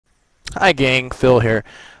Hi gang, Phil here.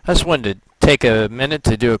 I just wanted to take a minute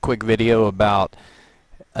to do a quick video about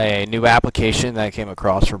a new application that I came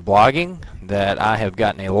across for blogging that I have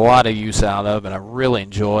gotten a lot of use out of and I really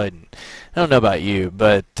enjoyed. I don't know about you,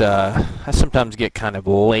 but I sometimes get kind of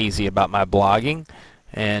lazy about my blogging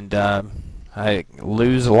and I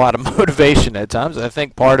lose a lot of motivation at times. I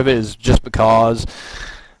think part of it is just because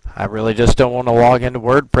I really just don't want to log into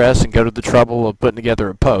WordPress and go to the trouble of putting together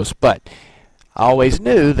a post. But I always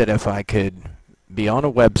knew that if I could be on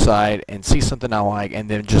a website and see something I like and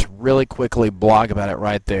then just really quickly blog about it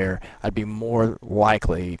right there, I'd be more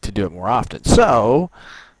likely to do it more often. So,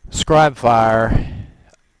 Scribefire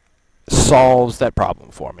solves that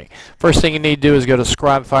problem for me. First thing you need to do is go to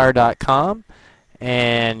scribefire.com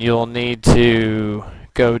and you'll need to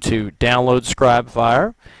go to download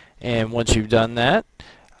Scribefire, and once you've done that,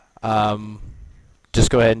 just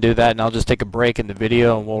go ahead and do that, and I'll just take a break in the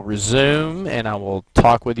video and we'll resume and I will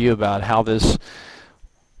talk with you about how this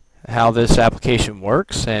application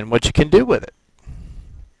works and what you can do with it.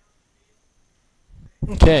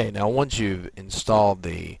 Okay, now once you've installed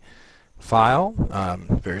the file,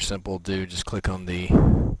 very simple to do, just click on the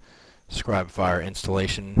Scribefire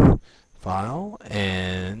installation file,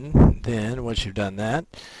 and then once you've done that,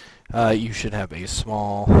 you should have a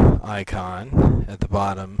small icon at the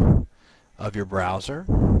bottom of your browser.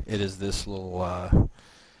 It is this little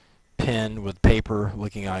pen with paper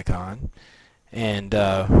looking icon, and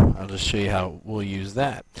I'll just show you how we'll use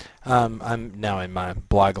that. I'm now in my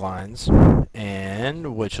blog lines,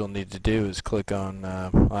 and what you'll need to do is click on, I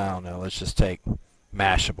don't know, let's just take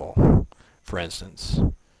Mashable for instance.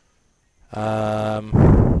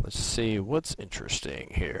 Let's see what's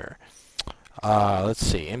interesting here. Let's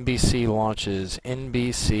see, NBC launches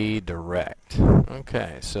NBC Direct.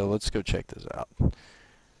 Okay, so let's go check this out.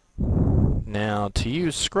 Now, to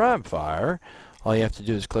use Scribefire, all you have to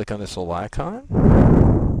do is click on this little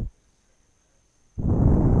icon.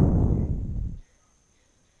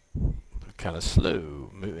 Kind of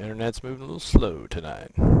slow. Internet's moving a little slow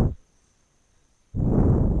tonight.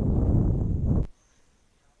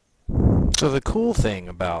 So the cool thing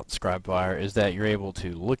about Scribefire is that you're able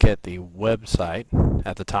to look at the website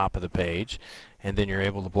at the top of the page, and then you're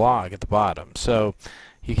able to blog at the bottom. So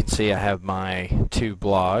you can see I have my two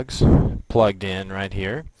blogs plugged in right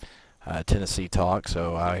here. Tennessee Talk,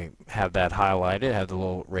 so I have that highlighted, have the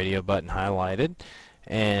little radio button highlighted,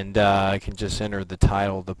 and I can just enter the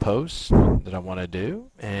title of the post that I want to do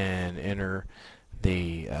and enter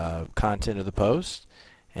the content of the post,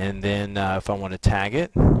 and then if I want to tag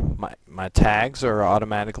it, my tags are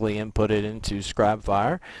automatically inputted into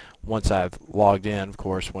Scribefire. Once I've logged in, of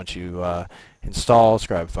course, once you install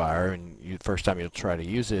Scribefire and first time you'll try to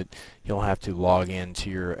use it, you'll have to log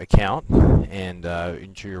into your account and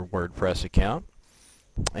into your WordPress account,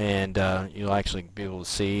 and you'll actually be able to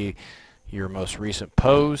see your most recent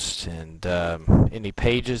posts and any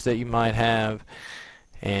pages that you might have,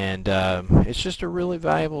 and it's just a really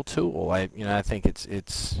valuable tool. I think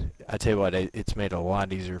I tell you what, it's made it a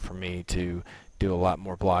lot easier for me to do a lot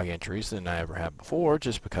more blog entries than I ever have before,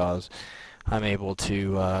 just because I'm able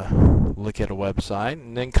to look at a website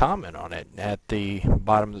and then comment on it at the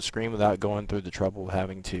bottom of the screen without going through the trouble of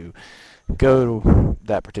having to go to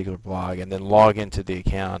that particular blog and then log into the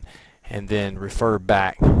account and then refer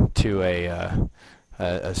back to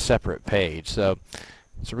a separate page. So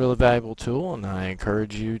it's a really valuable tool, and I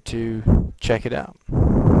encourage you to check it out.